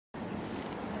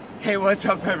Hey, what's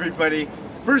up everybody?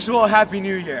 First of all, Happy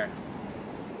New Year.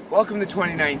 Welcome to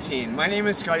 2019. My name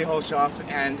is Scotty Holshoff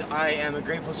and I am a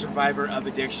grateful survivor of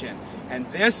addiction. And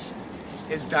this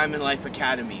is Diamond Life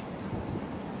Academy.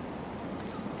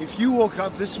 If you woke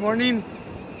up this morning,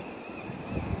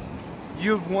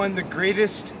 you've won the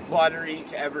greatest lottery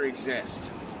to ever exist.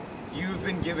 You've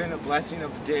been given a blessing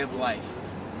of a day of life.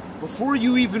 Before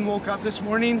you even woke up this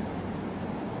morning,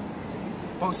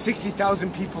 about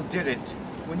 60,000 people did it.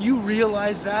 When you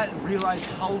realize that and realize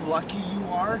how lucky you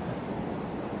are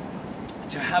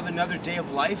to have another day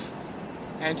of life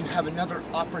and to have another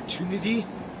opportunity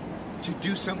to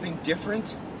do something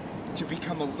different, to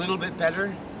become a little bit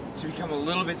better, to become a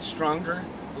little bit stronger,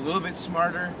 a little bit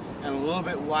smarter, and a little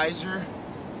bit wiser,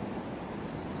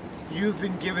 you've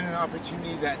been given an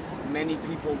opportunity that many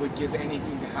people would give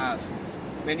anything to have.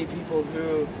 Many people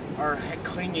who are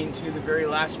clinging to the very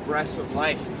last breaths of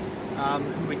life,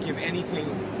 who would give anything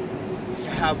to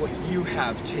have what you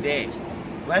have today.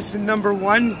 Lesson number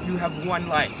one, you have one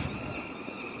life.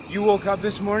 You woke up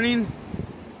this morning,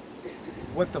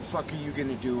 what the fuck are you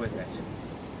gonna do with it?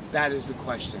 That is the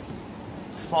question.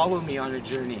 Follow me on a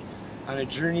journey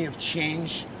of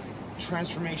change,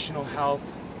 transformational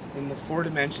health in the 4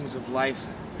 dimensions of life,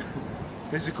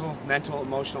 physical, mental,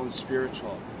 emotional, and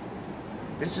spiritual.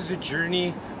 This is a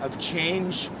journey of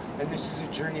change, and this is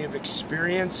a journey of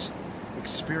experience.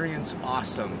 Experience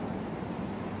awesome.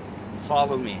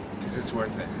 Follow me, because it's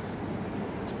worth it.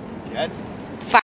 Good?